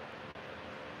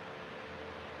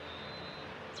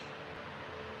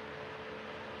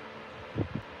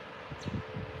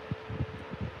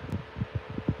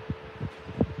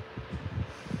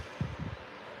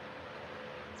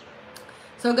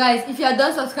 So guys, if you are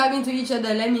done subscribing to each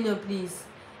other, let me know, please.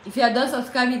 If you are done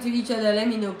subscribing to each other, let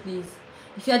me know, please.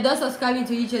 If you are done subscribing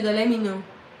to each other, let me know.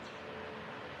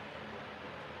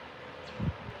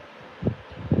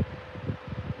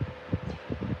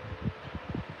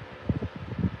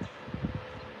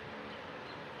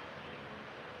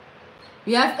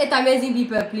 We have 8 amazing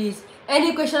people, please.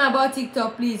 Any question about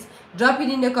TikTok, please drop it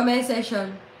in the comment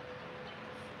section.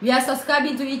 We are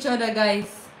subscribing to each other,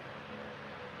 guys.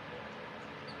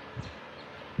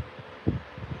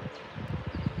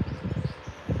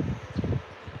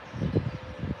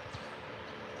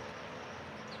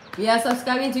 We are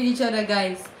subscribing to each other,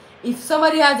 guys. If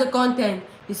somebody has the content,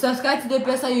 you subscribe to the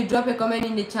person, you drop a comment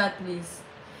in the chat, please.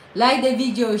 Like the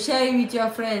video, share it with your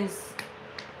friends.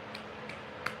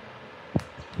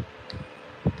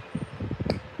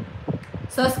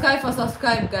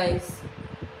 Subscribe, guys.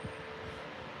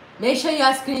 Make sure you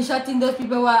are screenshotting those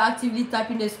people who are actively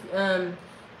tapping this,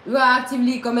 who are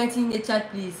actively commenting in the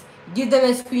chat, please. Give them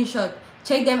a screenshot.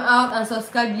 Check them out and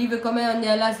subscribe. Leave a comment on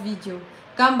their last video.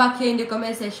 Come back here in the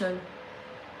comment section.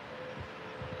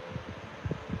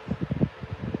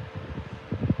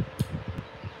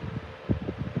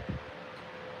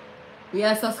 We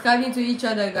are subscribing to each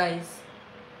other, guys.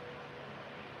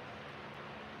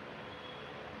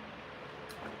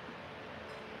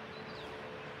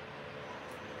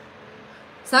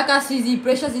 Saka Suzy,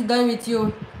 Precious is done with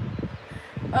you.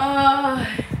 Why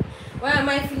am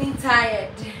I feeling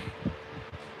tired?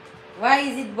 Why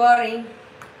is it boring?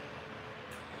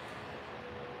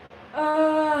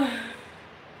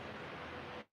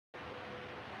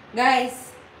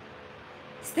 Guys,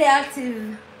 stay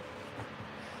active.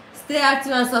 Stay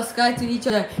active and subscribe to each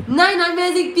other. 9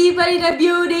 amazing people in the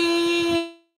building.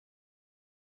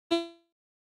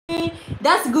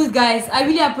 That's good, guys. I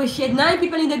really appreciate 9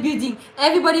 people in the building.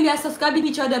 Everybody, we are subscribing to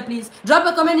each other, please. Drop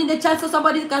a comment in the chat so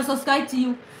somebody can subscribe to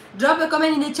you. Drop a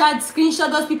comment in the chat.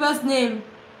 Screenshot those people's name.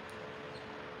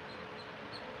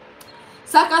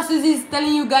 Saka Suzy is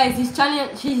telling you guys his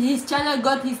channel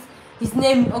got his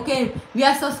name. Okay, we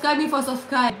are subscribing for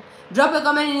subscribe. Drop a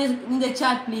comment in the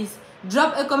chat, please.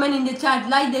 Drop a comment in the chat.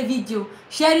 Like the video.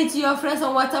 Share it to your friends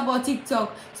on WhatsApp or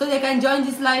TikTok so they can join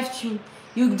this live stream.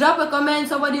 You drop a comment,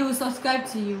 somebody will subscribe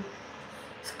to you.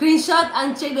 Screenshot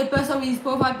and check the person with his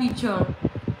profile picture.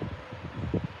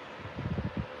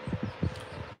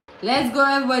 Let's go,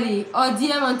 everybody. Or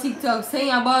DM on TikTok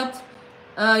saying about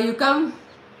you come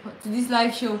to this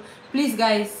live show. Please,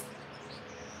 guys.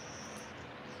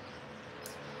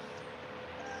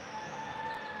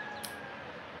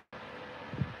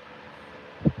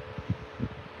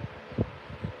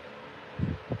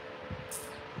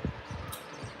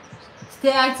 Stay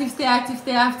active, stay active,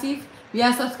 stay active. We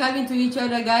are subscribing to each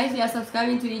other, guys. We are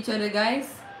subscribing to each other, guys.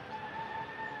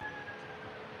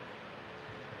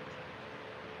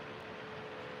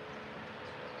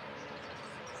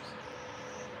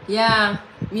 Yeah,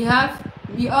 we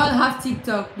all have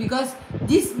TikTok because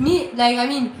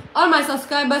all my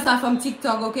subscribers are from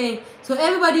TikTok, okay? So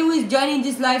everybody who is joining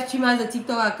this live stream has a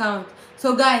TikTok account.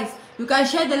 So guys, you can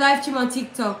share the live stream on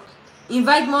TikTok.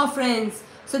 Invite more friends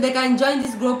so they can join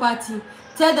this grow party.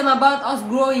 Tell them about us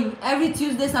growing every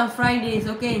Tuesdays and Fridays,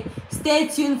 okay? Stay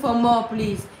tuned for more,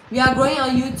 please. We are growing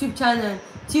on YouTube channel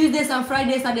Tuesdays and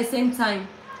Fridays at the same time.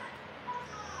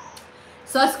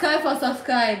 Subscribe for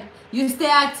subscribe. You stay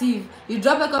active. You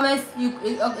drop a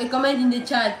comment in the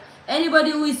chat.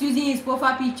 Anybody who is using his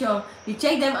profile picture, you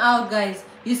check them out, guys.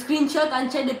 You screenshot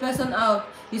and check the person out.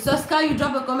 You subscribe, you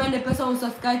drop a comment, the person will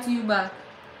subscribe to you back.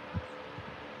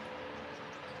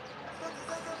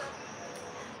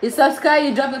 You subscribe,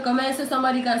 you drop a comment so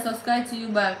somebody can subscribe to you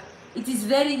back. It is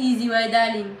very easy, my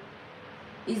darling.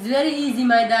 It's very easy,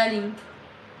 my darling.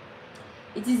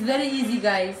 It is very easy,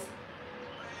 guys.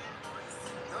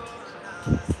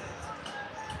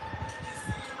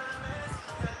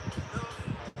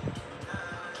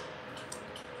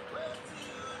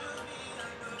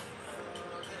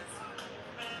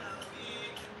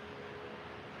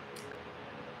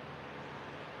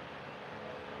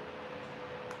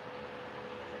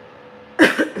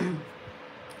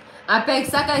 Apex,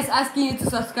 Saka is asking you to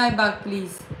subscribe back,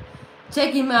 please.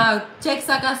 Check him out. Check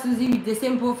Saka Suzy with the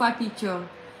same profile picture.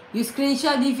 You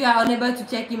screenshot if you are unable to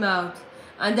check him out.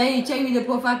 And then you check with the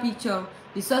profile picture.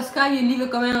 You subscribe, you leave a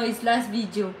comment on his last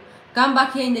video. Come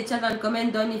back here in the chat and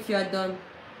comment done if you are done.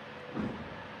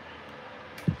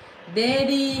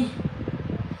 Baby,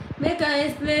 make I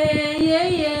explain, yeah,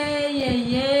 yeah, yeah,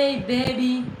 yeah,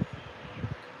 baby.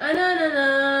 Ah, no, no,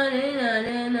 no, no,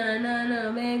 no, no, no,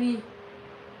 no, baby.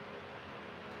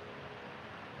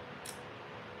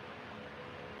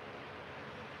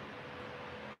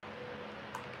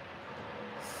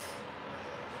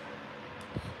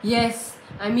 Yes,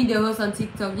 I meet the host on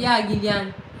TikTok. Yeah,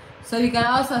 Gillian. So we can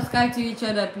all subscribe to each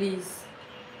other, please.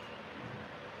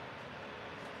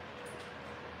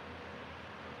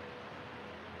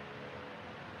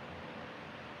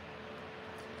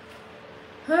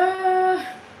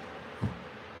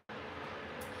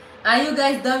 Are you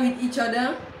guys done with each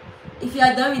other? If you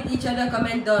are done with each other,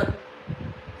 comment done.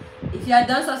 If you are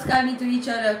done subscribing to each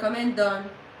other, comment done.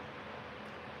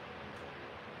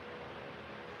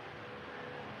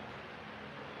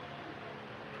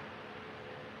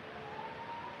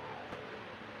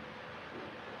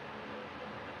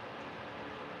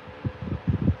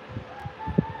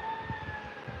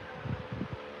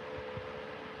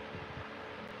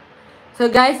 So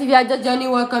guys, if you are just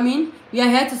joining, welcome in. We are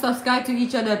here to subscribe to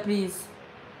each other, please.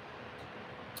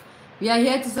 We are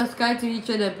here to subscribe to each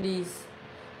other, please.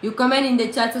 You comment in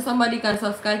the chat so somebody can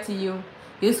subscribe to you.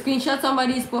 You screenshot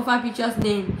somebody's profile picture's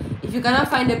name. If you cannot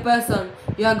find the person,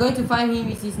 you are going to find him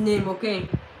with his name, okay?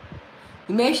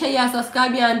 You make sure you are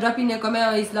subscribing and dropping a comment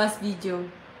on his last video.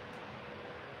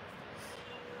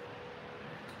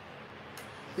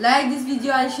 Like this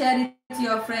video and share it to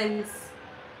your friends.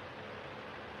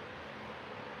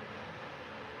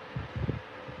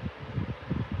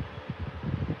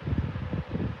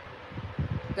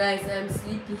 Guys, I'm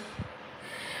sleepy.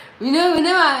 You know,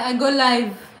 whenever I go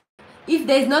live, if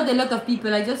there's not a lot of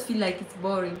people, I just feel like it's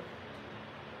boring.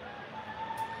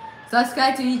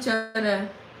 Subscribe to each other.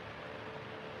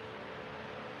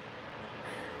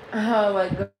 Oh my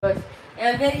gosh,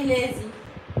 I'm very lazy.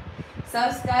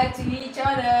 Subscribe to each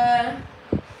other.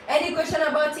 Any question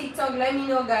about TikTok, let me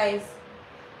know, guys.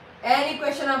 Any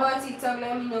question about TikTok,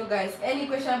 let me know, guys. Any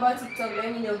question about TikTok,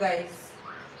 let me know, guys.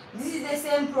 This is the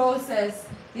same process.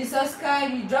 You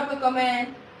subscribe, you drop a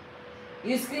comment,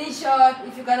 you screenshot.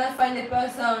 If you cannot find the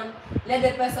person, let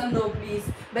the person know, please.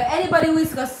 But anybody who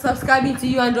is subscribing to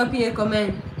you and dropping a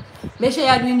comment, make sure you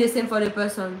are doing the same for the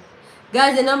person.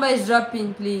 Guys, the number is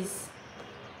dropping, please.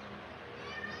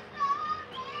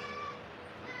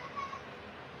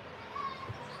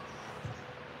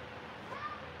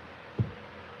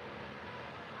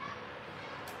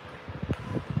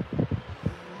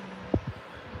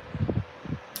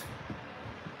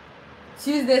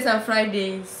 Tuesdays and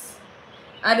Fridays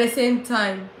at the same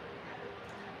time.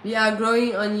 We are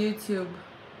growing on YouTube.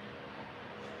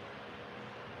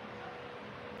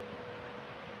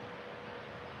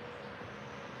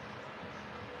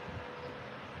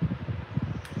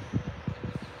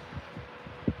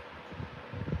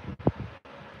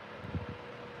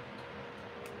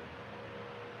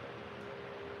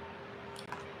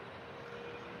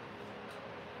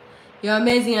 You're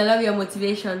amazing. I love your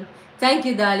motivation. Thank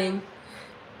you, darling.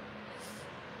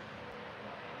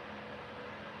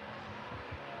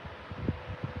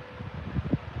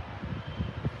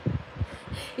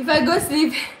 If I go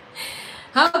sleep,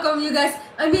 how come you guys?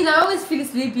 I mean, I always feel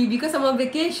sleepy because I'm on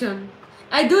vacation.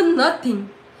 I do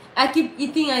nothing. I keep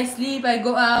eating, I sleep, I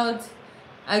go out.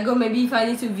 I go maybe if I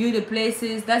need to view the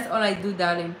places. That's all I do,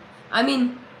 darling. I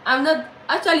mean, I'm not...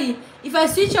 Actually, if I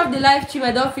switch off the live stream,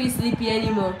 I don't feel sleepy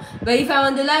anymore. But if I'm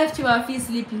on the live stream, I feel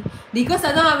sleepy. Because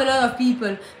I don't have a lot of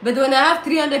people. But when I have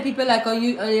 300 people like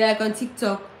on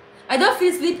TikTok, I don't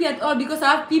feel sleepy at all because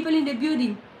I have people in the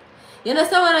building. You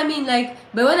understand what I mean? Like,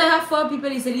 but when I have 4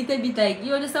 people, it's a little bit like,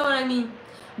 you understand what I mean?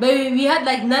 But we had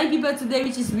like 9 people today,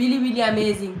 which is really, really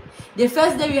amazing. The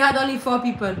first day we had only 4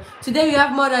 people. Today we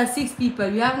have more than 6 people.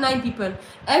 We have 9 people.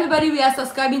 Everybody, we are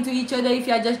subscribing to each other if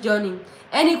you are just joining.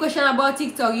 Any question about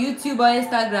TikTok, YouTube, or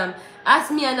Instagram,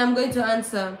 ask me and I'm going to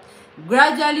answer.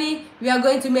 Gradually, we are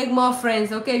going to make more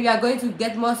friends, okay? We are going to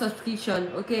get more subscription,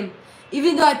 okay?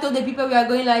 Even though I told the people we are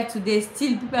going live today,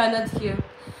 still people are not here.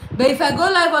 But if I go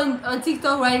live on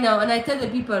TikTok right now and I tell the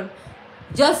people,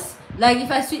 just like if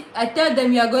I tell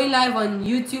them we are going live on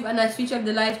YouTube and I switch up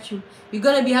the live stream, we're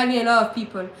going to be having a lot of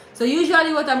people. So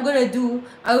usually what I'm going to do,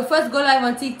 I will first go live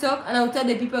on TikTok and I will tell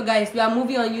the people, guys, we are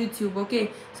moving on YouTube,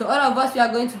 okay? So all of us, we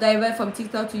are going to divert from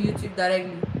TikTok to YouTube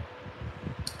directly.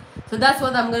 So that's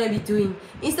what I'm gonna be doing.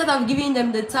 Instead of giving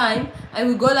them the time, I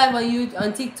will go live on YouTube,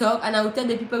 on TikTok, and I will tell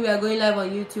the people we are going live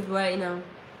on YouTube right now.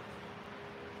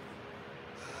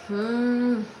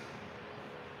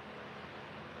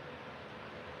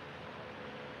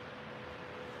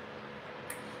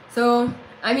 So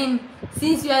I mean,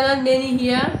 since you are not many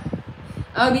here,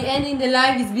 I'll be ending the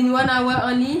live. It's been 1 hour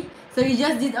only, so we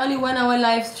just did only 1 hour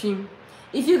live stream.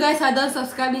 If you guys are done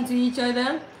subscribing to each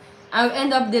other, I'll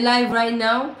end up the live right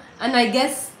now, and I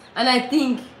guess, and I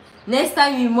think next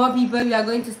time with more people, we are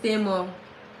going to stay more.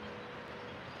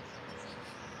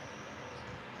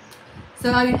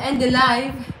 So I will end the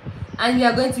live, and we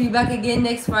are going to be back again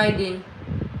next Friday.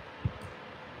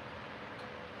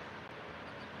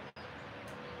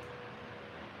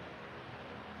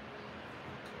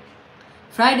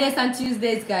 Fridays and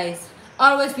Tuesdays, guys.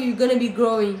 Always we're gonna be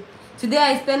growing. Today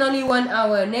I spent only 1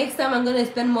 hour. Next time I'm gonna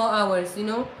spend more hours, you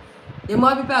know. The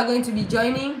more people are going to be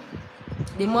joining,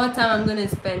 the more time I'm gonna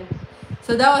spend.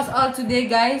 So that was all today,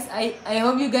 guys. I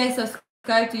hope you guys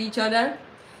subscribe to each other.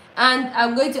 And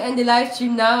I'm going to end the live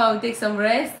stream now. I'll take some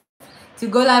rest to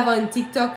go live on TikTok